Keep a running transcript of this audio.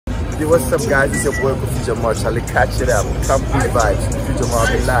Yo, what's up, guys? It's your boy Kofi Jamal. Charlie, catch it up. Campus vibes. Kofi Jamal,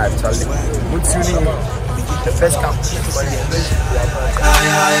 be live. Charlie, we're tuning in. The best campus.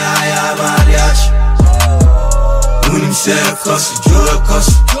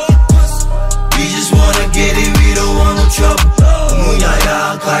 We just wanna get it. We don't want no trouble.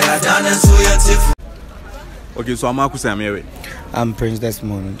 Okay, so I'm Marcus. I'm here. I'm Prince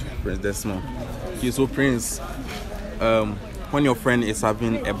Desmond. Prince Desmond. Okay, so Prince, when your friend is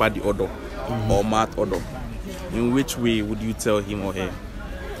having a body odor or mouth odor, in which way would you tell him or her?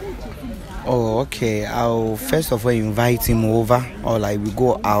 Oh, okay. I'll first of all invite him over, or like we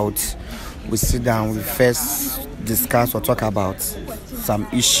go out, we sit down, we first discuss or talk about some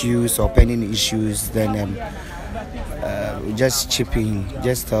issues or pending issues. Then we just chip in,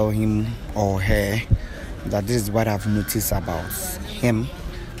 just tell him or her that this is what I've noticed about him.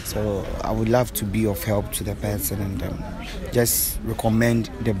 So I would love to be of help to the person and just recommend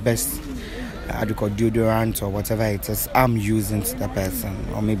the best deodorant or whatever it is I'm using to the person,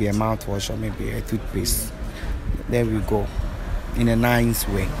 or maybe a mouthwash or maybe a toothpaste. There we go, in a nice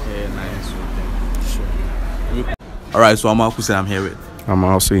way. Yeah, nice way. Sure. All right, so I'm Marcus and I'm here with. I'm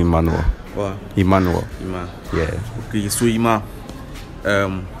also Emmanuel. What? Emmanuel. Yeah. Okay, so Emma,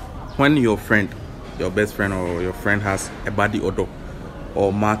 when your friend, your best friend or your friend has a body odor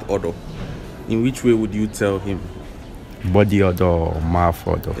or mouth odor, in which way would you tell him? Body odor or mouth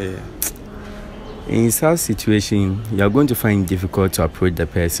odor? Yeah. In such situation, you are going to find it difficult to approach the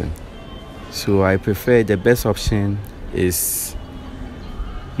person. So I prefer, the best option is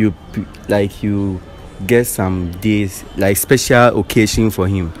you get some days, like special occasion for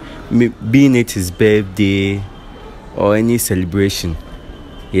him, being it his birthday or any celebration.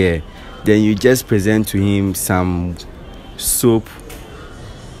 Yeah. Then you just present to him some soap,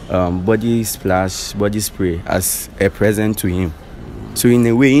 body splash, body spray as a present to him. So in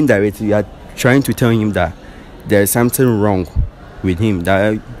a way, indirectly, you are trying to tell him that there is something wrong with him,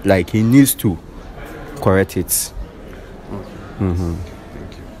 that like he needs to correct it. Thank you.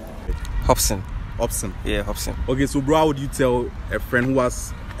 Hobson. Yeah, Hobson. Okay, so bro, how would you tell a friend who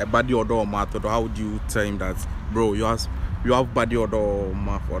has a body odor or mouth odor? How would you tell him that, bro, you have body odor or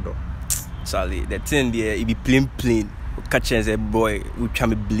mouth odor? Charlie, the thing there, it be plain. Catch as a boy who try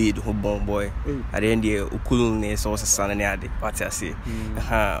me bleed, who born boy. At the end there, coolness also son and ad. What I say,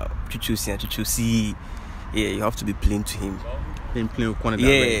 to see. Yeah, you have to be plain to him. Plain quantity.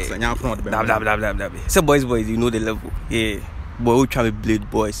 Yeah, blah. So boys, you know the level. Yeah, boy who try me bleed,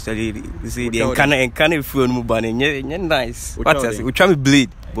 boys. You see, they can't feel no money. Yeah, nice. What I say, we try me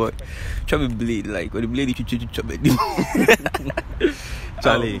bleed, boy. Try me bleed like when the bleed you chop it.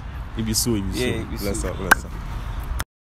 Charlie. It be so. Yeah, Bless up.